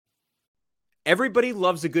Everybody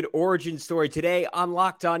loves a good origin story. Today on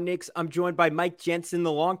Locked On Knicks, I'm joined by Mike Jensen,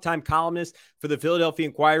 the longtime columnist for the Philadelphia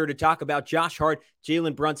Inquirer, to talk about Josh Hart,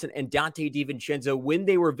 Jalen Brunson, and Donte DiVincenzo when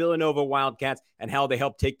they were Villanova Wildcats and how they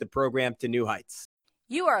helped take the program to new heights.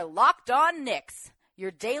 You are Locked On Knicks,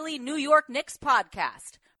 your daily New York Knicks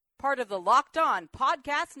podcast, part of the Locked On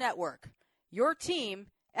Podcast Network, your team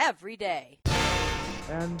every day.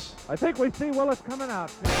 And I think we see Willis coming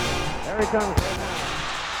out. There he comes.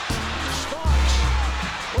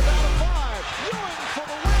 Without a five, Ewing for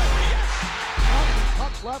the win. Yes.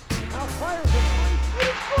 Puck left, now fires it. And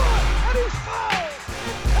he's good, and he's fouled.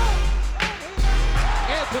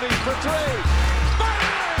 Anthony for three.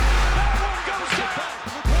 Bang! That one goes down.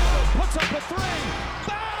 Puts up a three.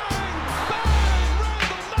 Bang! Bang! Randall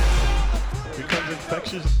knocks down the three. Becomes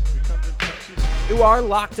infectious. You are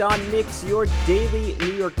Locked On Knicks, your daily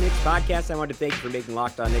New York Knicks podcast. I want to thank you for making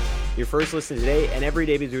Locked On Knicks your first listen today and every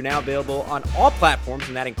day, because we're now available on all platforms,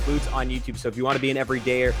 and that includes on YouTube. So if you want to be an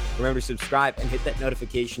everydayer, remember to subscribe and hit that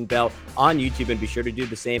notification bell on YouTube, and be sure to do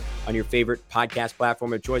the same on your favorite podcast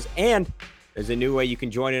platform of choice. And there's a new way you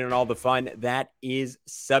can join in on all the fun. That is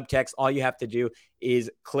Subtext. All you have to do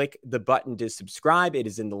is click the button to subscribe. It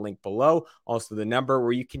is in the link below. Also, the number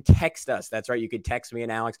where you can text us. That's right. You can text me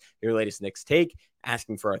and Alex your latest Knicks take,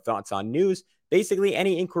 asking for our thoughts on news. Basically,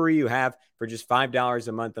 any inquiry you have for just $5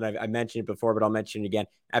 a month. And I mentioned it before, but I'll mention it again.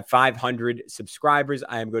 At 500 subscribers,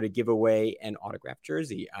 I am going to give away an autographed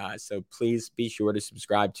jersey. So please be sure to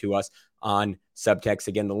subscribe to us on Subtext.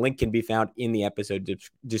 Again, the link can be found in the episode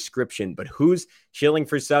description. But who's chilling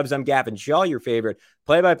for subs? I'm Gavin Shaw, your favorite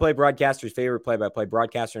play-by-play broadcaster's favorite play-by-play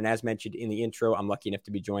broadcaster. And as mentioned in the intro, I'm lucky enough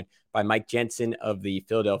to be joined by Mike Jensen of the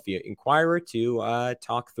Philadelphia Inquirer to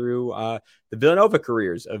talk through the Villanova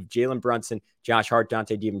careers of Jalen Brunson, Josh Hart,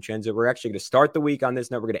 Donte DiVincenzo. We're actually going to start the week on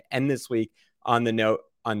this note. We're going to end this week on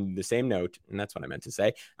the same note, and that's what I meant to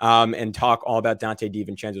say, and talk all about Donte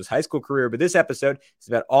DiVincenzo's high school career. But this episode is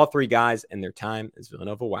about all three guys and their time as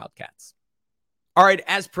Villanova Wildcats. All right,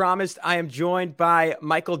 as promised, I am joined by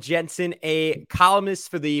Michael Jensen, a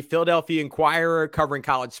columnist for the Philadelphia Inquirer, covering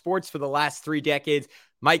college sports for the last 3 decades.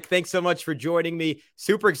 Mike, thanks so much for joining me.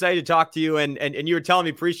 Super excited to talk to you, and you were telling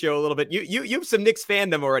me pre-show a little bit. You have some Knicks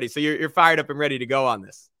fandom already, so you're fired up and ready to go on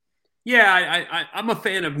this. Yeah, I'm a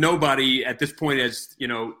fan of nobody at this point, as you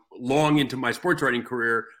know, long into my sports writing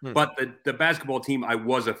career. But the basketball team I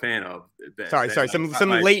was a fan of.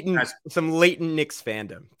 Some latent Knicks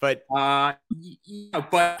fandom, but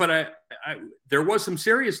there was some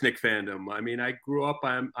serious Knicks fandom. I mean, I grew up.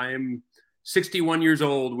 I am 61 years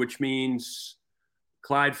old, which means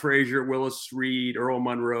Clyde Frazier, Willis Reed, Earl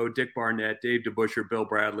Monroe, Dick Barnett, Dave DeBusschere, Bill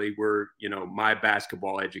Bradley were, my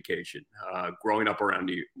basketball education growing up around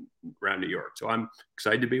New York. So I'm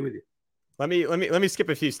excited to be with you. Let me skip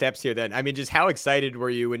a few steps here then. I mean, just how excited were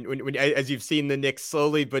you when as you've seen the Knicks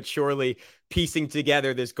slowly but surely piecing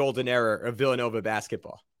together this golden era of Villanova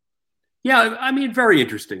basketball? Yeah, I mean, very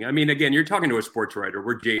interesting. I mean, again, you're talking to a sports writer.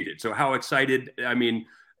 We're jaded. So how excited,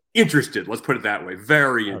 interested, let's put it that way.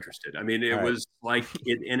 Very interested. I mean, it was like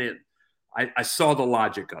I saw the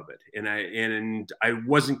logic of it, and I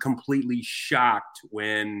wasn't completely shocked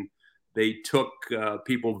when they took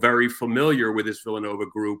people very familiar with this Villanova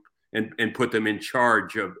group and put them in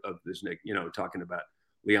charge of this, talking about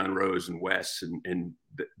Leon Rose and Wes and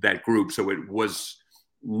that group. So it was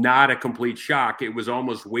not a complete shock. It was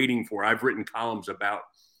almost waiting for. I've written columns about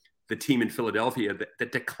the team in Philadelphia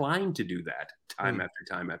that declined to do that time after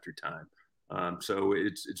time after time. So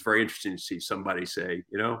it's very interesting to see somebody say,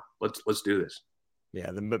 let's do this.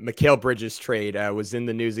 Yeah, the Mikal Bridges trade was in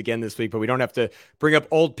the news again this week, but we don't have to bring up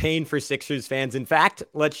old pain for Sixers fans. In fact,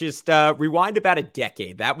 let's just rewind about a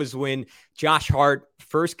decade. That was when Josh Hart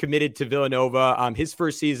first committed to Villanova. His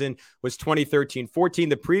first season was 2013-14.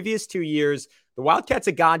 The previous 2 years, the Wildcats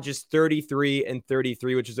had gone just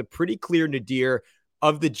 33-33, which is a pretty clear nadir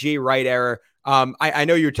of the Jay Wright era. I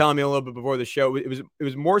know you were telling me a little bit before the show, it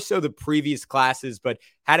was more so the previous classes, but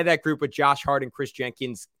how did that group with Josh Hart and Chris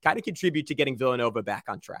Jenkins kind of contribute to getting Villanova back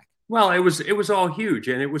on track? Well, it was all huge.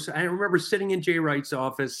 And I remember sitting in Jay Wright's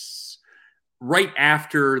office right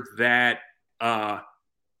after that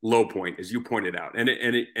low point, as you pointed out.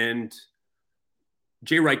 And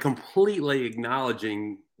Jay Wright completely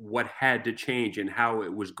acknowledging what had to change and how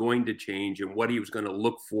it was going to change and what he was going to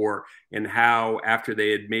look for, and how after they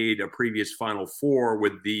had made a previous Final Four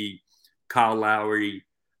with the Kyle Lowry,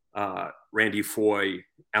 Randy Foye,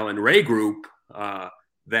 Alan Ray group,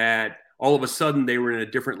 that all of a sudden they were in a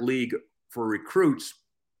different league for recruits,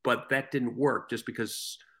 but that didn't work. Just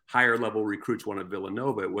because higher level recruits wanted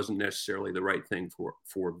Villanova, it wasn't necessarily the right thing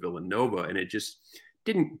for Villanova. And it just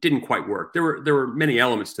didn't quite work. There were many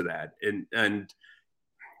elements to that, and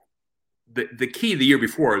the key the year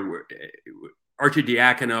before,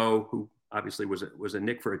 Arcidiacono, who obviously was a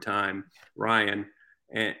Knick for a time, Ryan,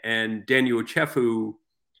 and Daniel Chefu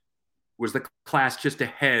was the class just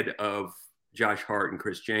ahead of Josh Hart and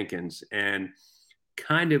Chris Jenkins, and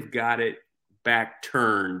kind of got it back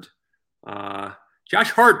turned.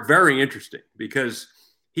 Josh Hart, very interesting, because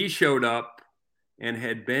he showed up and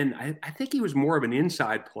had been, I think he was more of an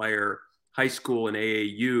inside player, high school and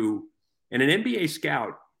AAU, and an NBA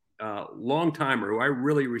scout, long timer who I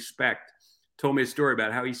really respect, told me a story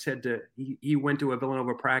about how he said he went to a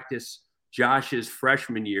Villanova practice Josh's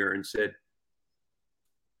freshman year and said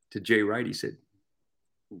to Jay Wright, he said,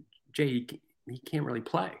 Jay, he can't really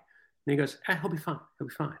play. And he goes, he'll be fine. He'll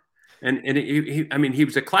be fine. And he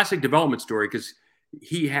was a classic development story, because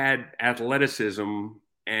he had athleticism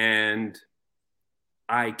and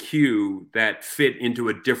IQ that fit into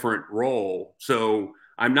a different role. So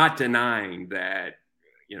I'm not denying that,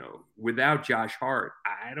 without Josh Hart,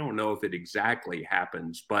 I don't know if it exactly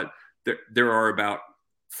happens, but there are about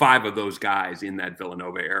 5 of those guys in that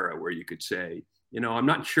Villanova era where you could say, I'm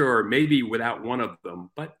not sure, maybe without one of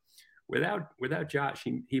them, but without Josh,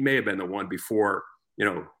 he may have been the one before,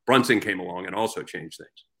 Brunson came along and also changed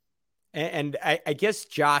things. And I guess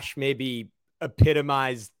Josh maybe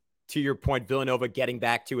epitomized, to your point, Villanova getting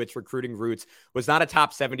back to its recruiting roots, was not a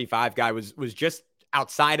top 75 guy, was just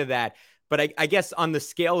outside of that. But I guess on the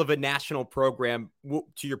scale of a national program,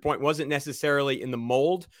 to your point, wasn't necessarily in the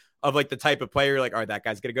mold of like the type of player like, all right, that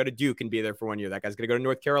guy's going to go to Duke and be there for 1 year. That guy's going to go to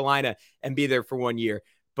North Carolina and be there for 1 year.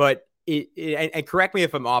 But and correct me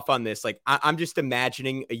if I'm off on this, like I'm just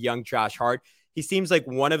imagining a young Josh Hart. He seems like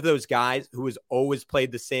one of those guys who has always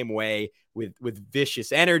played the same way, with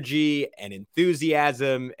vicious energy and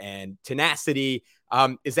enthusiasm and tenacity.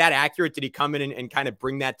 Is that accurate? Did he come in and kind of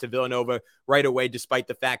bring that to Villanova right away, despite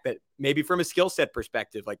the fact that maybe from a skill set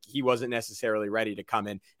perspective, like he wasn't necessarily ready to come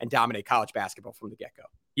in and dominate college basketball from the get-go?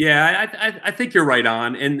 Yeah, I think you're right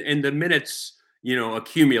on. And the minutes,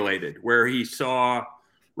 accumulated, where he saw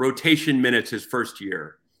rotation minutes his first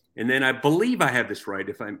year. And then I believe I have this right,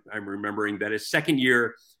 if I'm remembering, that his second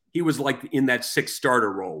year, he was like in that 6th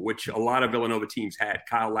starter role, which a lot of Villanova teams had.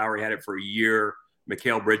 Kyle Lowry had it for a year.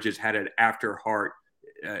 Mikal Bridges had it after Hart.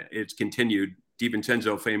 It's continued.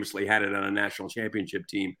 DiVincenzo famously had it on a national championship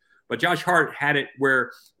team. But Josh Hart had it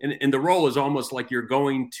where, and the role is almost like you're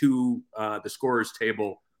going to the scorer's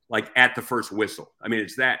table like at the first whistle. I mean,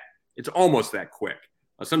 it's almost that quick.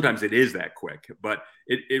 Sometimes it is that quick, but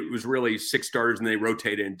it was really 6 starters and they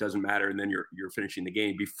rotated and it doesn't matter. And then you're finishing the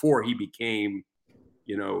game before he became,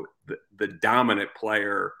 the dominant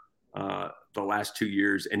player the last 2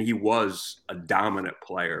 years. And he was a dominant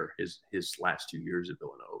player his last 2 years at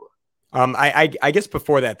Villanova. I guess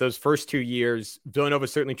before that, those first 2 years, Villanova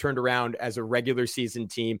certainly turned around as a regular season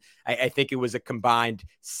team. I think it was a combined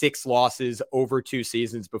 6 losses over 2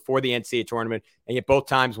 seasons before the NCAA tournament. And yet both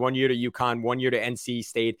times, 1 year to UConn, 1 year to NC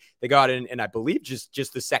State, they got in, and I believe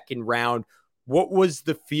just the second round. What was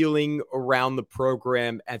the feeling around the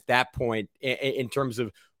program at that point in terms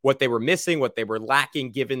of what they were missing, what they were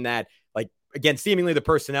lacking, given that, like, again, seemingly the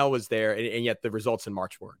personnel was there, and yet the results in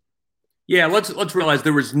March weren't? Yeah, let's realize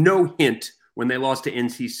there was no hint when they lost to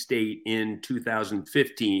NC State in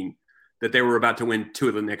 2015 that they were about to win 2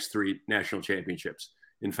 of the next 3 national championships.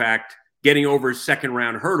 In fact, getting over second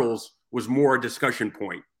round hurdles was more a discussion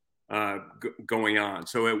point going on.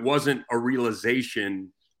 So it wasn't a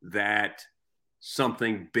realization that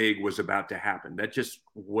something big was about to happen. That just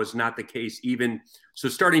was not the case. Even so,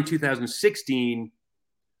 starting 2016,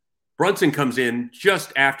 Brunson comes in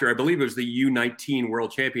just after, I believe it was the U19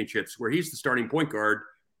 World Championships, where he's the starting point guard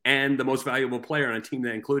and the most valuable player on a team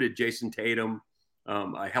that included Jason Tatum,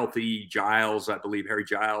 a healthy Giles, I believe Harry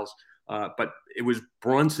Giles, but it was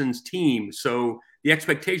Brunson's team. So the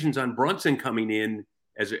expectations on Brunson coming in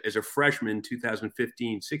as a freshman,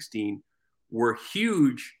 2015-16, were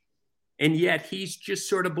huge, and yet he's just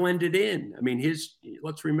sort of blended in. I mean,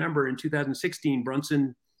 let's remember in 2016,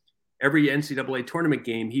 Brunson, every NCAA tournament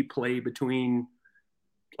game, he played between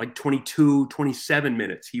like 22, 27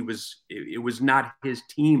 minutes. It was not his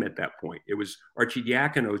team at that point. It was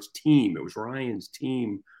Arcidiacono's team. It was Ryan's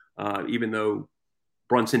team, even though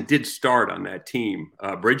Brunson did start on that team.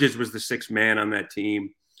 Bridges was the 6th man on that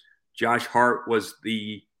team. Josh Hart was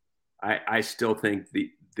I still think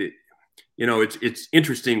it's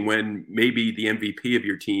interesting when maybe the MVP of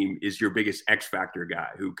your team is your biggest X factor guy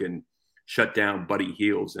who can shut down Buddy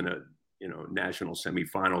Hield in a national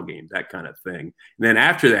semifinal game, that kind of thing. And then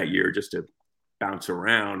after that year, just to bounce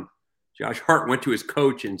around, Josh Hart went to his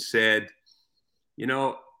coach and said,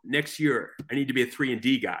 next year I need to be a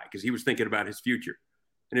 3-and-D guy, because he was thinking about his future.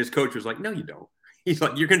 And his coach was like, no, you don't. He's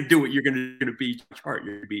like, you're going to do it. You're going to be Hart.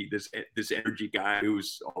 You're going to be this energy guy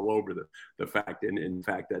who's all over the fact. And in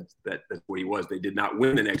fact, that's what he was. They did not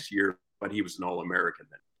win the next year, but he was an All-American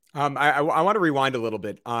then. I want to rewind a little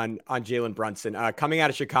bit on Jalen Brunson. Coming out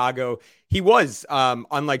of Chicago, he was,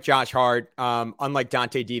 unlike Josh Hart, unlike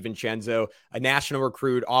Donte DiVincenzo, a national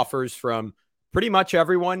recruit, offers from pretty much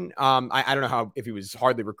everyone. I don't know if he was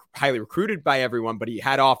highly recruited by everyone, but he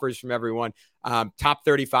had offers from everyone. Top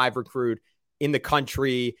 35 recruit in the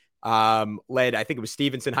country, led, I think it was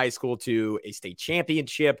Stevenson High School, to a state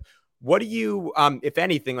championship. What do you, if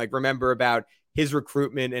anything, remember about his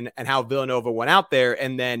recruitment and how Villanova went out there?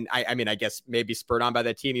 And then, I guess maybe spurred on by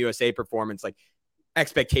that Team USA performance,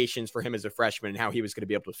 expectations for him as a freshman and how he was going to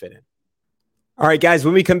be able to fit in. All right, guys,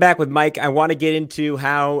 when we come back with Mike, I want to get into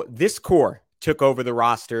how this core took over the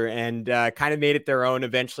roster and kind of made it their own,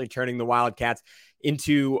 eventually turning the Wildcats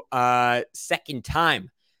into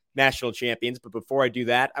second-time national champions. But before I do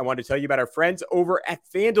that, I want to tell you about our friends over at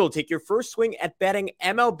FanDuel. Take your first swing at betting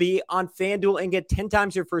MLB on FanDuel and get 10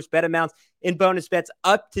 times your first bet amounts in bonus bets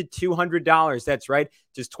up to $200. That's right.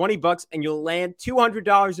 Just $20 and you'll land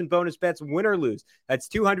 $200 in bonus bets, win or lose. That's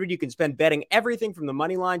 $200 you can spend betting everything from the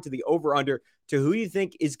money line to the over-under to who you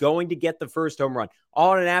think is going to get the first home run.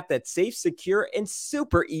 All in an app that's safe, secure, and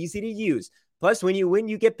super easy to use. Plus, when you win,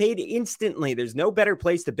 you get paid instantly. There's no better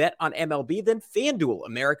place to bet on MLB than FanDuel,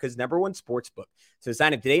 America's #1 sportsbook. So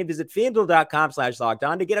sign up today and visit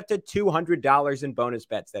FanDuel.com/lockedon to get up to $200 in bonus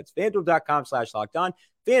bets. That's FanDuel.com/lockedon.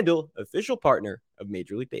 FanDuel, official partner of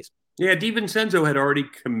Major League Baseball. Yeah, DiVincenzo had already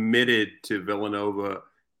committed to Villanova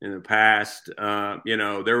in the past.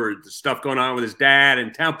 There was stuff going on with his dad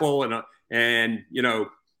in Temple, and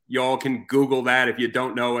y'all can Google that if you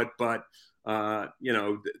don't know it, but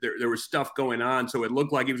there was stuff going on, so it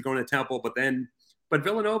looked like he was going to Temple, but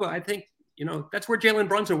Villanova, I think, that's where Jalen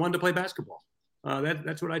Brunson wanted to play basketball.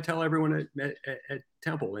 That's what I tell everyone at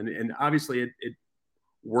Temple, and obviously it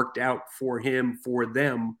worked out for him, for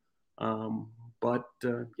them. But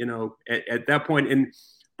at that point, and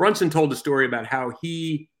Brunson told a story about how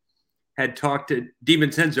he had talked to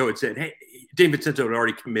DiVincenzo and said, hey, DiVincenzo had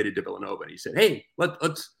already committed to Villanova, and he said, hey,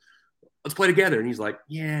 let's play together. And he's like,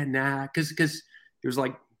 yeah, nah. Cause he was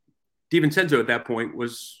like, DiVincenzo at that point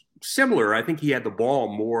was similar. I think he had the ball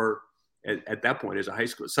more at that point as a high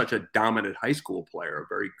school, such a dominant high school player, a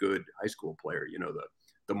very good high school player,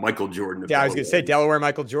 the Michael Jordan. Yeah, I was going to say Delaware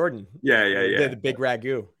Michael Jordan. Yeah. The big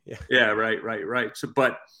ragu. Yeah. Right. So,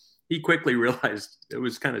 but he quickly realized it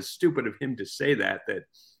was kind of stupid of him to say that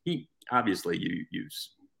he, obviously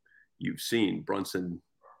you've seen Brunson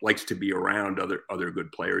likes to be around other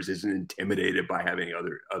good players, isn't intimidated by having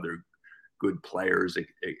other good players,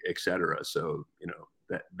 et cetera. So,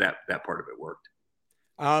 that part of it worked.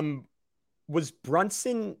 Was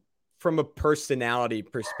Brunson, from a personality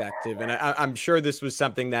perspective, and I'm sure this was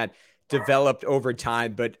something that developed over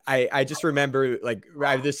time, but I just remember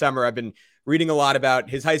this summer, I've been reading a lot about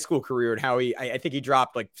his high school career and how I think he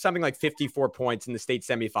dropped something like 54 points in the state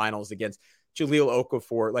semifinals against Jahlil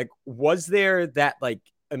Okafor. Was there that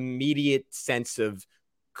immediate sense of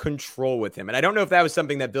control with him? And I don't know if that was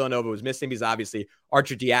something that Villanova was missing, because obviously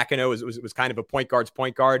Archer Diacono was kind of a point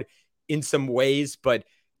guard in some ways, but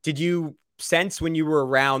did you sense when you were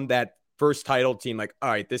around that first title team, all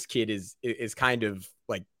right, this kid is kind of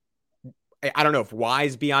I don't know if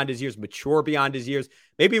wise beyond his years, mature beyond his years.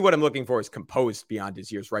 Maybe what I'm looking for is composed beyond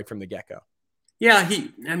his years right from the get-go. Yeah,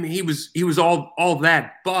 he was all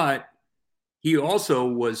that, but he also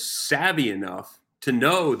was savvy enough to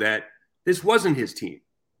know that this wasn't his team.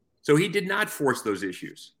 So he did not force those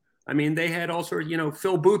issues. They had all sorts,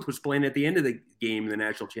 Phil Booth was playing at the end of the game, the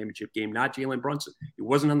national championship game, not Jalen Brunson. He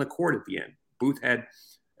wasn't on the court at the end. Booth had,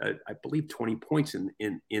 I believe, 20 points in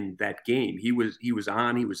that game. He was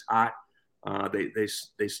on, he was hot.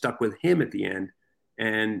 They stuck with him at the end.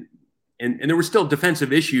 And there were still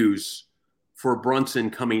defensive issues for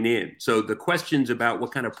Brunson coming in. So the questions about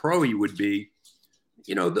what kind of pro he would be,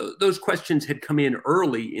 those questions had come in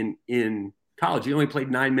early in college. He only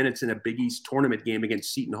played 9 minutes in a Big East tournament game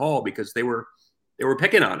against Seton Hall because they were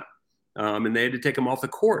picking on him, and they had to take him off the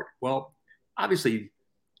court. Well, obviously,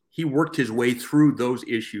 he worked his way through those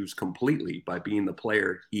issues completely by being the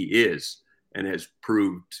player he is and has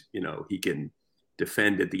proved, he can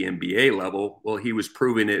defend at the NBA level. Well, he was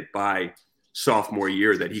proving it by sophomore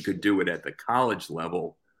year that he could do it at the college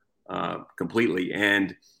level completely.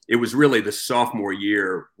 And it was really the sophomore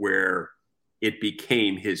year where it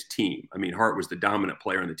became his team. Hart was the dominant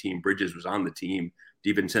player on the team. Bridges was on the team.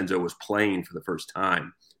 DiVincenzo was playing for the first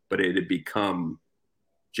time, but it had become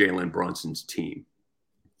Jalen Brunson's team.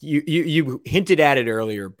 You hinted at it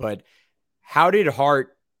earlier, but how did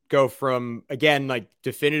Hart go from, again, like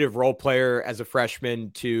definitive role player as a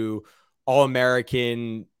freshman to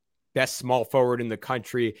All-American, best small forward in the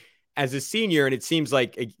country as a senior? And it seems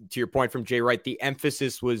like, to your point from Jay Wright, the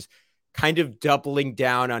emphasis was kind of doubling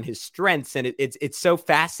down on his strengths. And it's so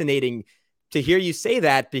fascinating to hear you say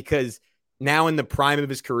that, because now in the prime of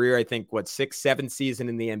his career, I think, 6th, 7th season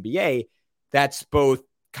in the NBA, that's both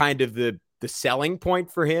kind of the selling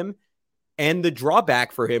point for him and the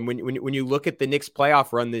drawback for him when you look at the Knicks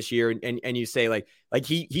playoff run this year and you say like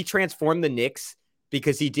he transformed the Knicks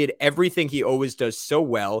because he did everything he always does so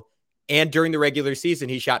well. And during the regular season,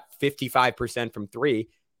 he shot 55% from three.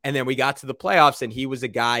 And then we got to the playoffs and he was a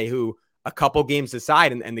guy who, a couple games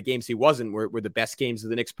aside, and the games he wasn't were the best games of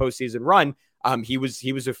the Knicks postseason run. He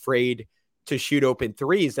was afraid to shoot open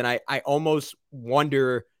threes. And I almost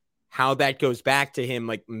wonder how that goes back to him,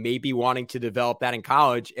 like maybe wanting to develop that in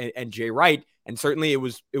college, and Jay Wright. And certainly it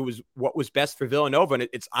was what was best for Villanova. And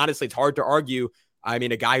it's honestly, it's hard to argue. I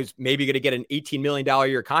mean, a guy who's maybe going to get an $18 million a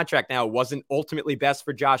year contract now wasn't ultimately best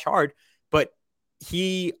for Josh Hart, but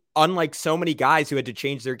he, unlike so many guys who had to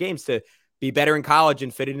change their games to be better in college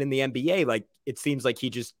and fit in the NBA, like it seems like he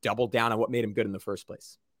just doubled down on what made him good in the first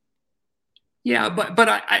place. Yeah, but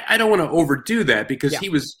I don't want to overdo that, because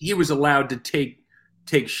he was allowed to take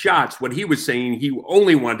shots. What he was saying, he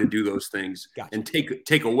only wanted to do those things and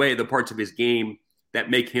take away the parts of his game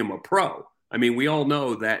that make him a pro. I mean, we all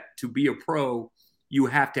know that to be a pro, you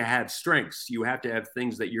have to have strengths. You have to have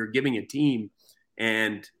things that you're giving a team,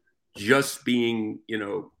 and just being,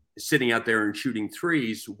 sitting out there and shooting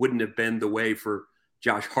threes wouldn't have been the way for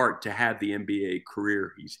Josh Hart to have the NBA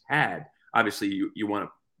career he's had. Obviously, you want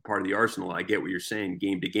a part of the arsenal. I get what you're saying,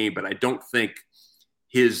 game to game, but I don't think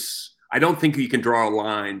you can draw a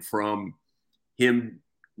line from him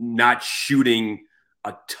not shooting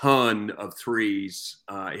a ton of threes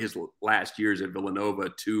his last years at Villanova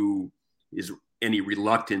to any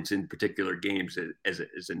reluctance in particular games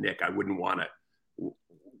as a Knick. I wouldn't want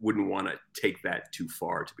to take that too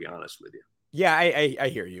far, to be honest with you. Yeah, I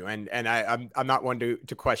hear you. And I'm not one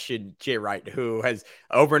to question Jay Wright, who has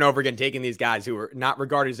over and over again taken these guys who are not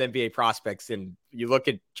regarded as NBA prospects. And you look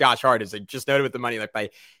at Josh Hart, as I just noted with the money, like by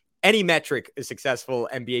any metric, a successful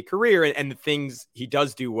NBA career, and the things he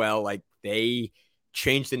does do well, like they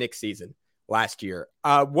changed the Knicks season last year.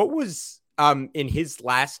 What was in his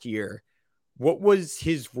last year? What was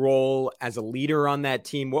his role as a leader on that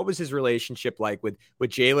team? What was his relationship like with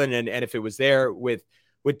Jalen, and if it was there with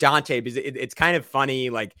Donte? Because it's kind of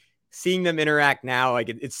funny, like seeing them interact now. Like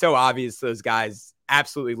it's so obvious those guys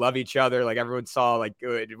absolutely love each other. Like everyone saw like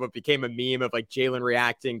what became a meme of like Jalen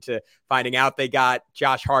reacting to finding out they got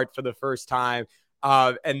Josh Hart for the first time.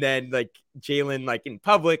 And then like Jalen, like in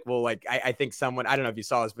public, well, like I think someone, I don't know if you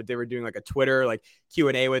saw this, but they were doing like a Twitter like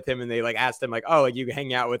Q&A with him, and they like asked him like, oh, like you can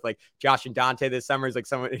hang out with like Josh and Donte this summer. Is like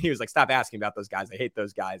someone, and he was like, stop asking about those guys. I hate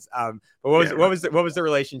those guys. But what was the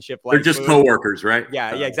relationship like? They're just coworkers, right?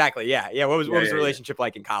 Yeah, exactly. Yeah. What was the relationship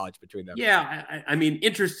like in college between them? Yeah, I mean,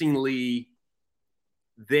 interestingly,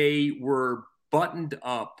 they were buttoned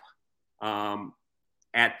up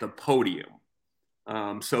at the podium.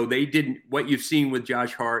 So they didn't, what you've seen with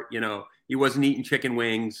Josh Hart, he wasn't eating chicken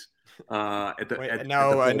wings at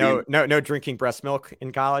the no drinking breast milk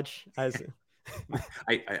in college. I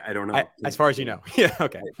don't know. As far as you know. Yeah.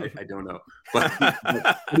 Okay. I don't know, but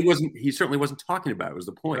he certainly wasn't talking about it, was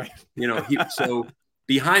the point. Right. So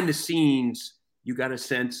behind the scenes, you got a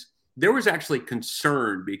sense there was actually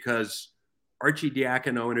concern, because Archie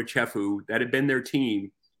Diacono and Ochefu, that had been their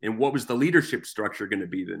team, and what was the leadership structure going to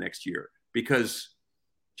be the next year? Because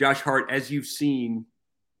Josh Hart, as you've seen,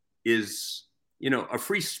 is, a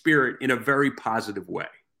free spirit in a very positive way.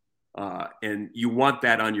 And you want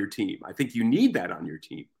that on your team. I think you need that on your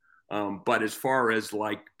team. But as far as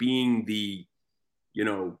like being the,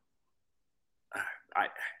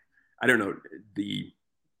 I don't know, the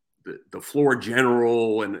floor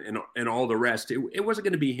general and all the rest, it wasn't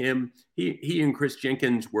going to be him. He and Chris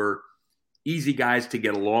Jenkins were easy guys to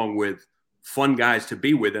get along with, fun guys to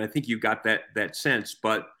be with. And I think you got that sense,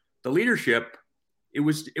 but the leadership, it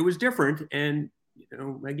was different. And,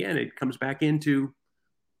 again, it comes back into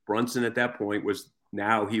Brunson at that point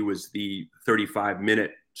he was the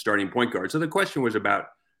 35-minute starting point guard. So the question was about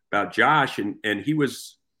Josh, and he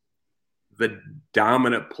was the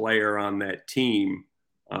dominant player on that team.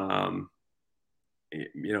 Was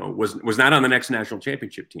not on the next national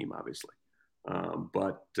championship team, obviously.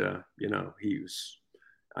 But he was,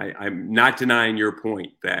 I'm not denying your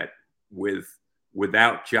point that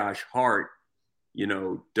without Josh Hart,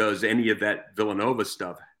 does any of that Villanova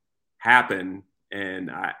stuff happen?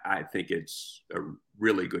 And I think it's a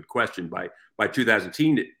really good question. By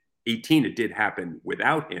 2018, it did happen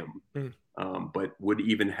without him. But would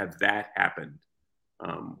even have that happened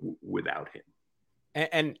without him?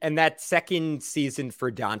 And that second season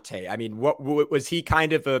for Donte, I mean, what was he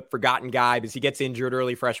kind of a forgotten guy because he gets injured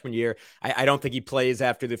early freshman year? I don't think he plays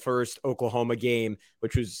after the first Oklahoma game,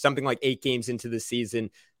 which was something like 8 games into the season.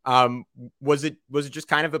 Was it just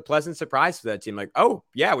kind of a pleasant surprise for that team? Like, oh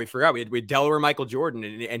yeah, we forgot we had Delaware Michael Jordan,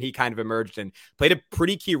 and he kind of emerged and played a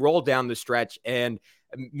pretty key role down the stretch. And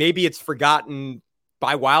maybe it's forgotten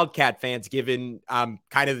by Wildcat fans, given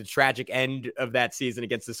kind of the tragic end of that season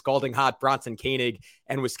against the scalding hot Brunson, Koenig,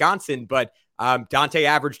 and Wisconsin. But Donte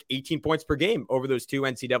averaged 18 points per game over those 2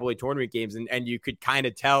 NCAA tournament games. And you could kind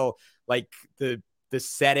of tell like the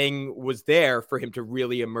setting was there for him to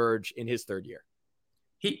really emerge in his third year.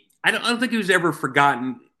 I don't think he was ever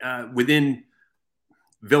forgotten within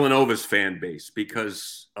Villanova's fan base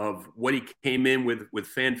because of what he came in with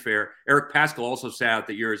fanfare. Eric Paschal also sat out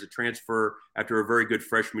the year as a transfer after a very good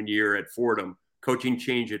freshman year at Fordham. Coaching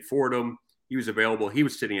change at Fordham. He was available. He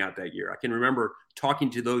was sitting out that year. I can remember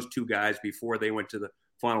talking to those 2 guys before they went to the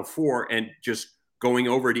Final Four and just going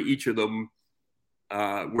over to each of them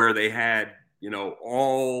where they had,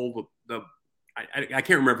 all the I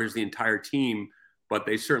can't remember if it was the entire team, but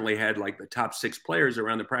they certainly had like the top 6 players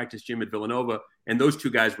around the practice gym at Villanova. And those 2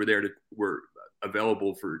 guys were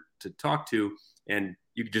available to talk to. And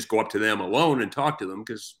you could just go up to them alone and talk to them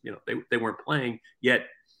because, they weren't playing yet.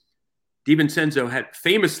 DiVincenzo had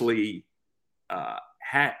famously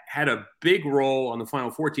had a big role on the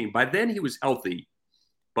Final Four team. By then he was healthy,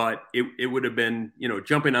 but it would have been,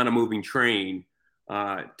 jumping on a moving train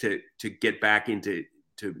to get back into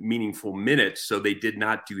meaningful minutes. So they did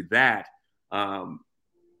not do that.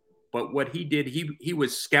 But what he did, he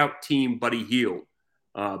was scout team Buddy Hield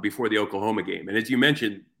before the Oklahoma game. And as you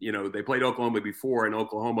mentioned, they played Oklahoma before, and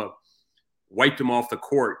Oklahoma wiped them off the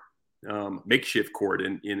court, makeshift court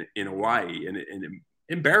in Hawaii, and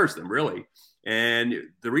embarrassed them really. And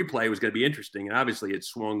the replay was going to be interesting. And obviously it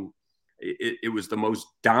swung. It was the most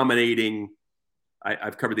dominating.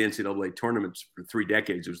 I've covered the NCAA tournaments for 3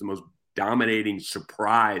 decades. It was the most dominating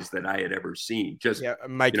surprise that I had ever seen.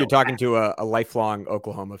 Mike, you're talking to a lifelong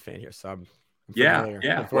Oklahoma fan here, so I'm familiar.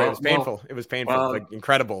 Yeah. It was painful. It was painful. Like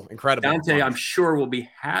incredible. Donte, I'm sure, will be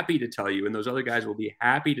happy to tell you, and those other guys will be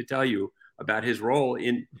happy to tell you about his role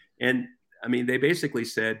in. And I mean, they basically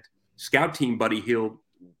said scout team Buddy Hield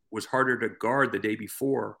was harder to guard the day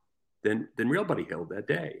before than real Buddy Hield that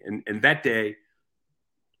day. And that day,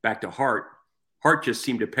 back to Hart just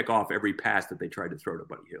seemed to pick off every pass that they tried to throw to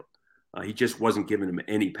Buddy Hield. He just wasn't giving him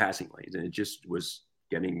any passing lanes, and it just was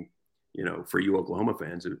getting, for you Oklahoma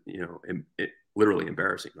fans, literally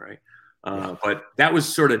embarrassing, right? But that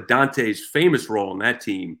was sort of Dante's famous role in that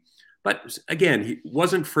team. But again, he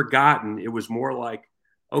wasn't forgotten. It was more like,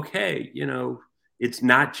 okay, it's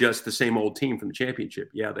not just the same old team from the championship.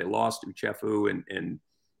 Yeah, they lost Uchefu and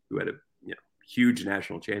who had a huge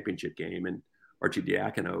national championship game, and Archie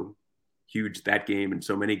Diacono, huge that game and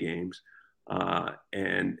so many games.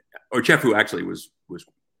 And Uchefu actually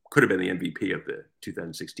could have been the MVP of the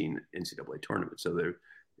 2016 NCAA tournament. So they're,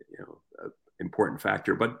 important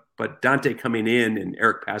factor. But Donte coming in and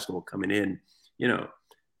Eric Paschal coming in,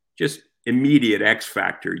 just immediate X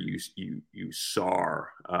factor you saw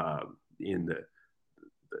in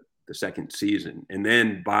the second season. And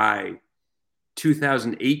then by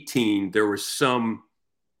 2018, there was some.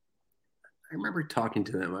 I remember talking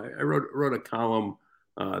to them. I wrote a column.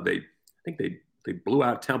 I think they blew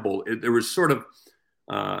out Temple. There was sort of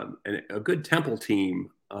a good Temple team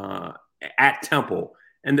at Temple,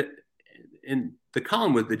 and the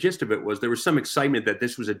column with the gist of it was there was some excitement that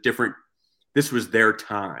this was their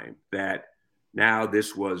time, that now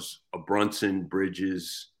this was a Brunson,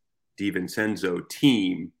 Bridges, DiVincenzo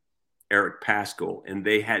team, Eric Paschal, and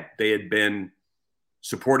they had been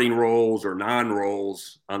supporting roles or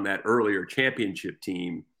non-roles on that earlier championship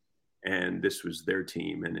team, and this was their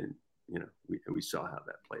team, and we saw how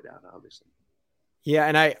that played out, obviously. Yeah,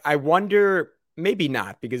 and I wonder, maybe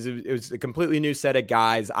not, because it was a completely new set of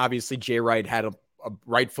guys. Obviously, Jay Wright had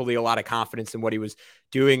rightfully a lot of confidence in what he was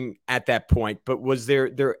doing at that point. But was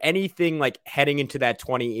there anything like heading into that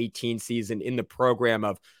 2018 season in the program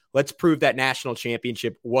of let's prove that national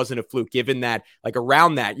championship wasn't a fluke, given that like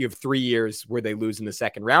around that you have 3 years where they lose in the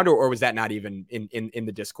second round, or was that not even in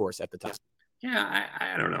the discourse at the time? Yeah,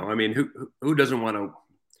 I don't know. I mean, who doesn't want to,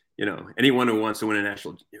 anyone who wants to win a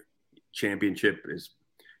national championship is,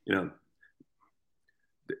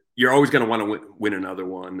 you're always going to want to win another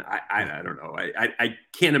one. I don't know. I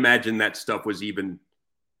can't imagine that stuff was even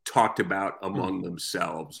talked about among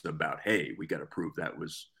themselves about, hey, we got to prove that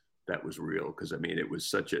was real. Because I mean, it was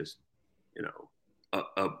such a,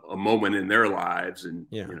 a moment in their lives, and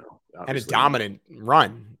and a dominant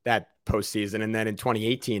run that postseason. And then in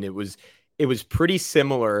 2018, it was pretty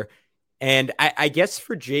similar. And I guess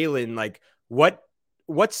for Jalen, like what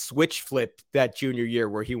switch flipped that junior year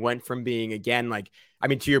where he went from being, again, like, I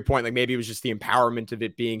mean, to your point, like maybe it was just the empowerment of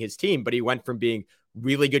it being his team, but he went from being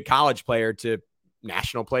really good college player to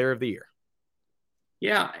national player of the year.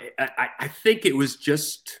 Yeah. I think it was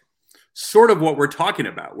just sort of what we're talking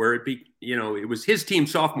about, where it was his team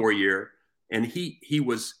sophomore year, and he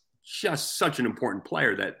was just such an important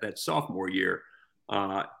player that sophomore year.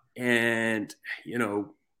 And,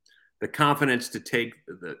 the confidence to take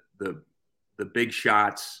the big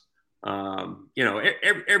shots,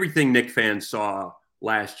 everything Knick fans saw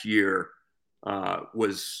last year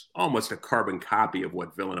was almost a carbon copy of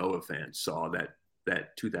what Villanova fans saw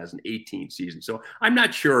that 2018 season. So I'm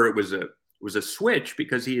not sure it was a switch,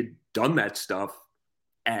 because he had done that stuff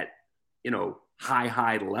at,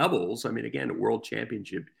 high levels. I mean, again, a world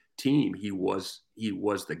championship team, he was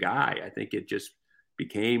the guy. I think it just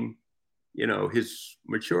became, his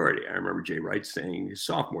maturity. I remember Jay Wright saying his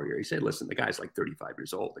sophomore year, he said, listen, the guy's like 35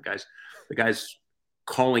 years old. The guy's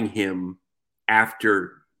calling him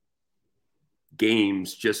after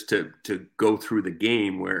games just to go through the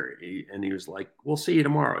game and he was like, we'll see you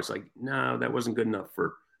tomorrow. It's like, no, that wasn't good enough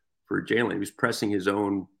for Jalen. He was pressing his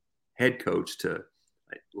own head coach to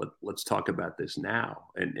let's talk about this now,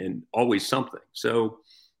 and always something. So,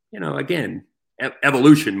 again,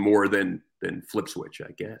 evolution more than flip switch,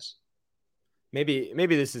 I guess. Maybe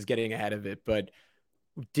this is getting ahead of it, but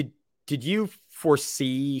did you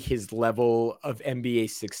foresee his level of NBA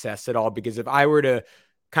success at all? Because if I were to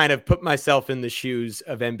kind of put myself in the shoes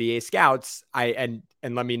of NBA scouts, and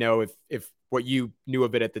let me know if what you knew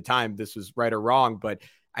of it at the time, this was right or wrong, but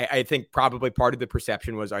I think probably part of the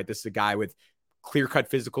perception was, all right, this is a guy with clear-cut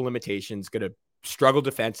physical limitations, going to struggle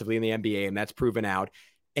defensively in the NBA, and that's proven out.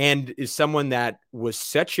 And is someone that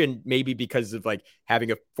was maybe because of like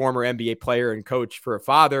having a former NBA player and coach for a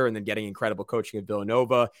father, and then getting incredible coaching at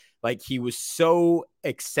Villanova, like he was so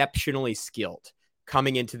exceptionally skilled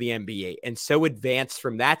coming into the NBA and so advanced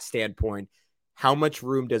from that standpoint. How much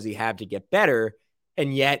room does he have to get better?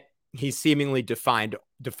 And yet he seemingly defied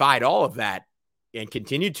all of that and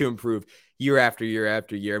continued to improve year after year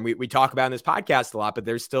after year. And we talk about in this podcast a lot, but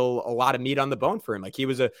there's still a lot of meat on the bone for him. Like he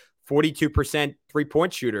was a 42%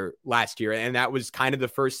 3-point shooter last year. And that was kind of the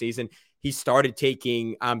first season he started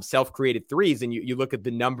taking self-created threes. And you look at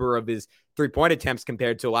the number of his 3-point attempts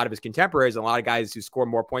compared to a lot of his contemporaries, and a lot of guys who score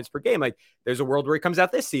more points per game. Like there's a world where he comes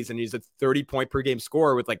out this season, he's a 30-point per game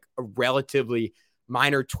scorer with like a relatively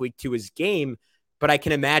minor tweak to his game. But I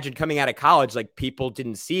can imagine coming out of college, like people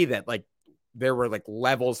didn't see that, like there were like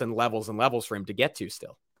levels and levels and levels for him to get to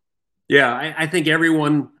still. Yeah. I think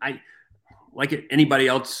everyone, like anybody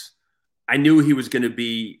else, I knew he was going to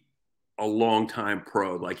be a long-time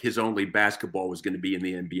pro. Like his only basketball was going to be in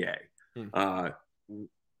the NBA.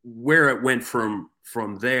 Where it went from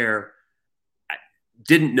there, I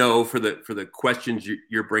didn't know for the questions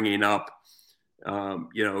you're bringing up.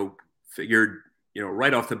 Figured,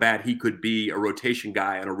 right off the bat, he could be a rotation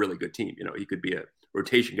guy on a really good team. He could be a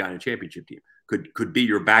rotation guy in a championship team. Could be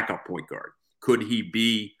your backup point guard. Could he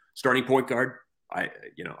be starting point guard? I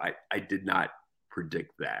did not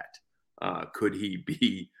predict that. Could he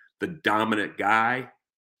be the dominant guy?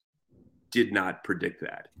 Did not predict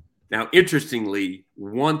that. Now, interestingly,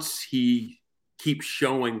 once he keeps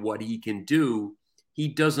showing what he can do, he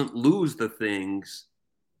doesn't lose the things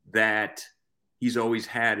that he's always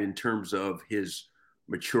had in terms of his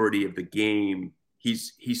maturity of the game.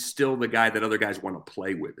 He's still the guy that other guys want to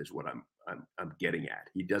play with, is what I'm getting at.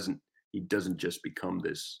 He doesn't just become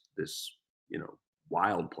this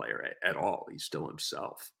wild player at all. He's still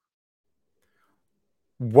himself.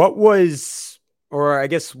 What were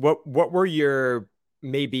your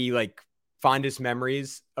maybe like fondest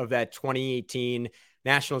memories of that 2018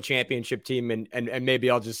 national championship team? And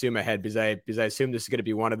maybe I'll just zoom ahead because I assume this is going to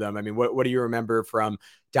be one of them. I mean, what do you remember from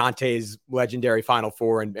Donte's legendary Final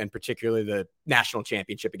Four and particularly the national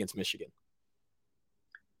championship against Michigan?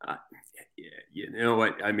 You know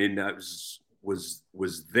what? I mean, I was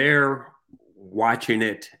there watching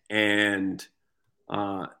it, and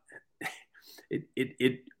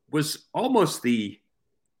it was almost the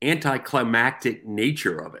anticlimactic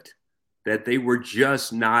nature of it, that they were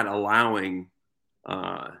just not allowing,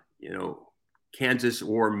 Kansas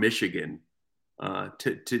or Michigan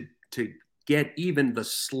to get even the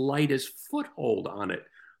slightest foothold on it.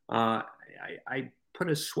 I put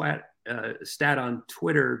a stat on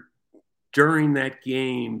Twitter during that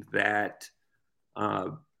game that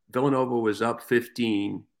Villanova was up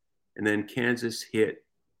 15, and then Kansas hit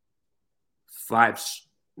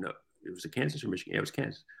it was Kansas or Michigan? Yeah, it was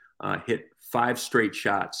Kansas. Hit 5 straight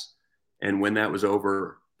shots. And when that was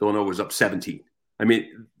over, Villanova was up 17. I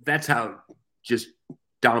mean, that's how just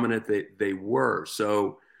dominant they were.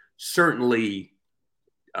 So certainly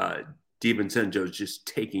DiVincenzo is just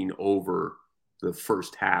taking over the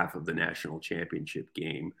first half of the national championship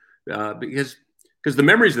game because the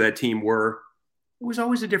memories of that team it was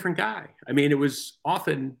always a different guy. I mean, it was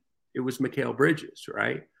Mikal Bridges,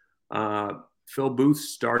 right? Phil Booth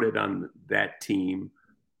started on that team.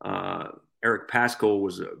 Eric Paschal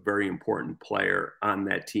was a very important player on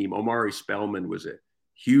that team. Omari Spellman was a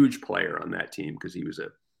huge player on that team because he was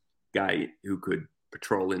a guy who could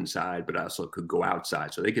patrol inside, but also could go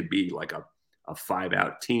outside. So they could be like a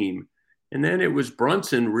 5-out team. And then it was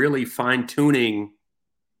Brunson really fine-tuning,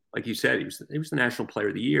 like you said, he was the National Player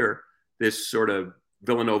of the Year, this sort of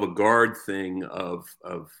Villanova guard thing of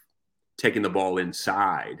taking the ball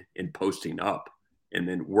inside and posting up and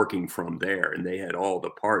then working from there. And they had all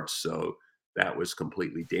the parts. So that was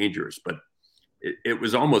completely dangerous. But it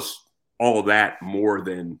was almost all that more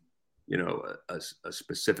than, a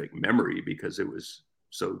specific memory because it was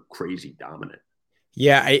so crazy dominant.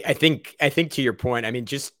 Yeah, I think to your point, I mean,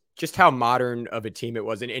 just how modern of a team it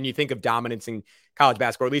was. And you think of dominance in college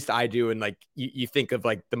basketball, or at least I do. And like, you think of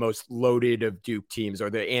like the most loaded of Duke teams or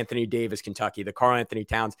the Anthony Davis, Kentucky, the Karl Anthony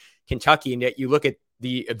Towns, Kentucky. And yet you look at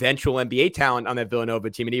the eventual NBA talent on that Villanova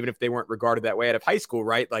team. And even if they weren't regarded that way out of high school,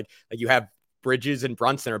 right? Like you have Bridges and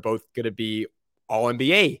Brunson are both going to be all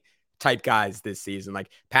NBA type guys this season. Like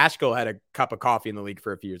Paschal had a cup of coffee in the league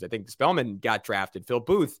for a few years. I think Spellman got drafted. Phil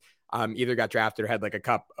Booth either got drafted or had like a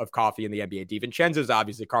cup of coffee in the NBA. DiVincenzo's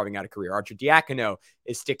obviously carving out a career. Archer Diacono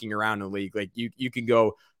is sticking around in the league. Like you can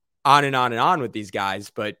go on and on and on with these guys,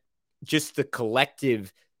 but just the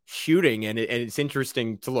collective shooting. And it's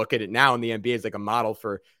interesting to look at it now in the NBA as like a model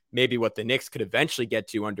for maybe what the Knicks could eventually get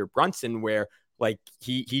to under Brunson, where like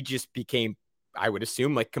he just became, I would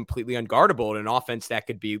assume, like completely unguardable in an offense that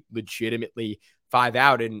could be legitimately 5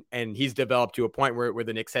 out. And he's developed to a point where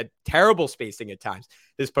the Knicks had terrible spacing at times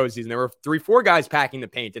this postseason. There were 3-4 guys packing the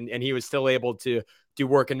paint and he was still able to do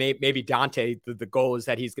work. And maybe Donte, the goal is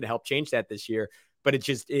that he's going to help change that this year. But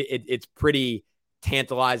it's pretty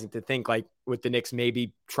tantalizing to think like with the Knicks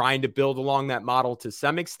maybe trying to build along that model to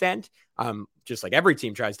some extent, just like every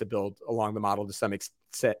team tries to build along the model to some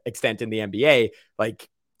extent in the NBA, like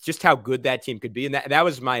just how good that team could be. And that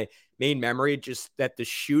was my main memory, just that the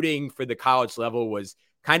shooting for the college level was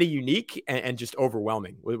kind of unique and just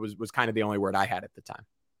overwhelming. It was kind of the only word I had at the time.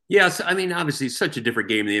 Yes. I mean, obviously it's such a different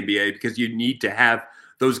game in the NBA because you need to have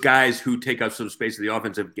those guys who take up some space on the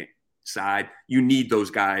offensive side. You need those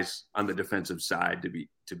guys on the defensive side to be,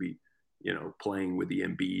 playing with the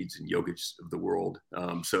Embiids and Jokic of the world.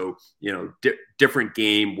 So, different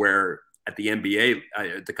game where at the NBA,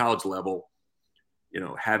 at the college level,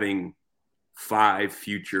 having 5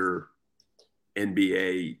 future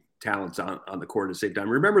NBA talents on the court at the same time.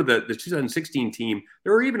 Remember the 2016 team,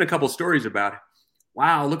 there were even a couple stories about,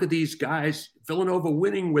 wow, look at these guys, Villanova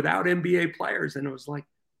winning without NBA players. And it was like,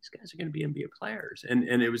 these guys are going to be NBA players. And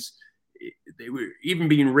they were even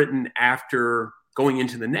being written after going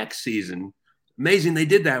into the next season. Amazing they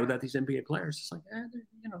did that without these NBA players. It's like,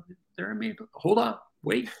 they're NBA. Hold on,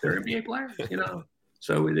 wait, they're NBA players,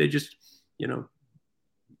 So they just,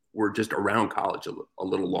 were just around college a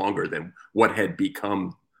little longer than what had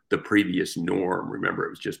become the previous norm. Remember, it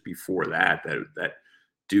was just before that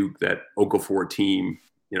Duke, that Okafor team,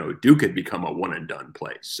 Duke had become a one and done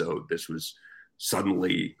place. So this was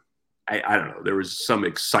suddenly, I don't know, there was some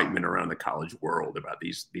excitement around the college world about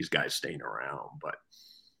these guys staying around, but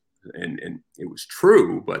and it was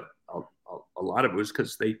true, but a lot of it was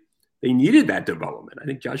because they needed that development. I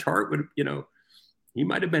think Josh Hart would, he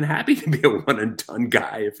might have been happy to be a one and done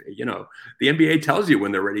guy if, the NBA tells you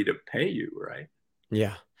when they're ready to pay you, right?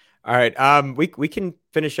 Yeah. All right. We can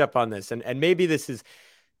finish up on this and maybe this is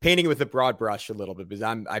painting with a broad brush a little bit because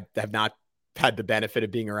I have not had the benefit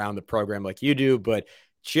of being around the program like you do, but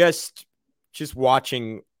just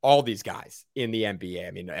watching all these guys in the NBA.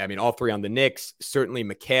 I mean, all 3 on the Knicks, certainly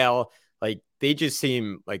Mikal, like they just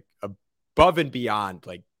seem like above and beyond,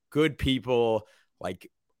 like good people, like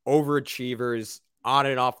overachievers on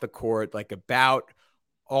and off the court, like about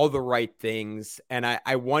all the right things. And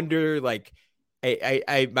I wonder, like,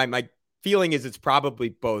 my feeling is it's probably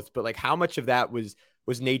both, but like how much of that was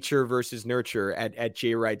nature versus nurture at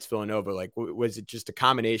Jay Wright's Villanova? Like, was it just a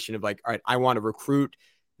combination of like, all right, I want to recruit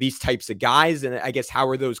these types of guys, and I guess how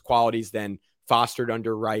are those qualities then fostered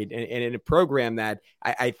under Wright and in a program that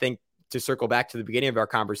I think, to circle back to the beginning of our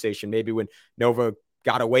conversation, maybe when Nova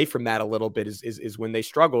got away from that a little bit is when they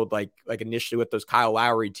struggled, like initially with those Kyle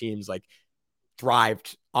Lowry teams, like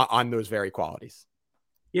thrived on those very qualities.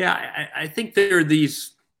 Yeah, I think there are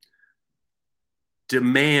these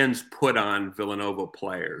demands put on Villanova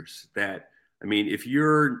players that, I mean, if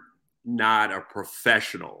you're not a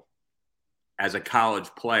professional as a college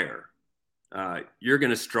player, you're going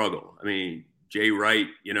to struggle. I mean, Jay Wright,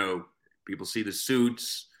 people see the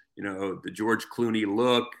suits, the George Clooney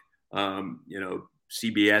look,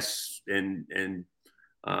 CBS and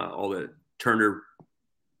all the Turner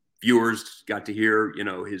viewers got to hear,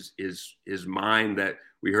 his mind that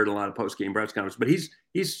we heard a lot of post-game press conferences. But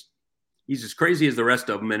he's as crazy as the rest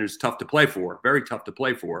of them, and it's tough to play for, very tough to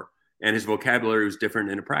play for. And his vocabulary was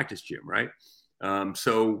different in a practice gym, right?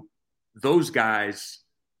 So those guys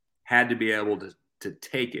had to be able to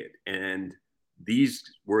take it, and these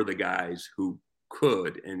were the guys who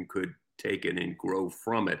could take it and grow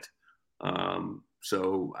from it.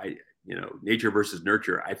 So nature versus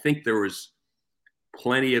nurture. I think there was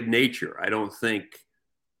plenty of nature. I don't think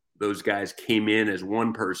those guys came in as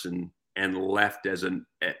one person and left as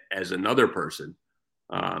another person.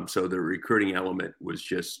 So the recruiting element was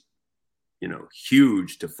just,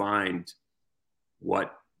 huge to find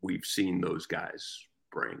what we've seen those guys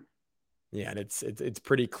bring. Yeah, and it's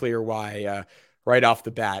pretty clear why right off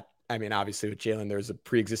the bat. I mean, obviously with Jalen, there's a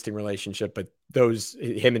pre-existing relationship, but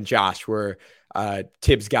him and Josh were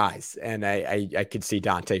Tibbs guys, and I could see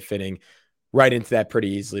Donte fitting right into that pretty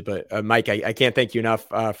easily. But Mike, I can't thank you enough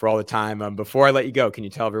for all the time. Before I let you go, can you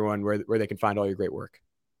tell everyone where they can find all your great work?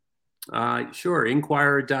 Sure.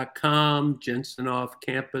 Inquirer.com, Jensen off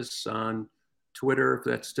campus on Twitter, if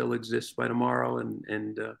that still exists by tomorrow.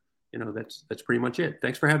 And that's pretty much it.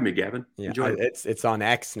 Thanks for having me, Gavin. Yeah, enjoy it. It's on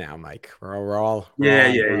X now, Mike. We're all We're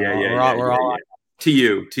all to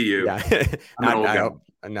you. Yeah.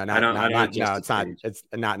 It's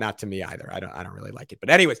not to me either. I don't really like it. But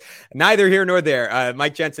anyways, neither here nor there.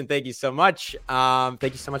 Mike Jensen, thank you so much.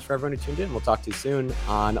 Thank you so much for everyone who tuned in. We'll talk to you soon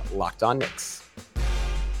on Locked On Knicks.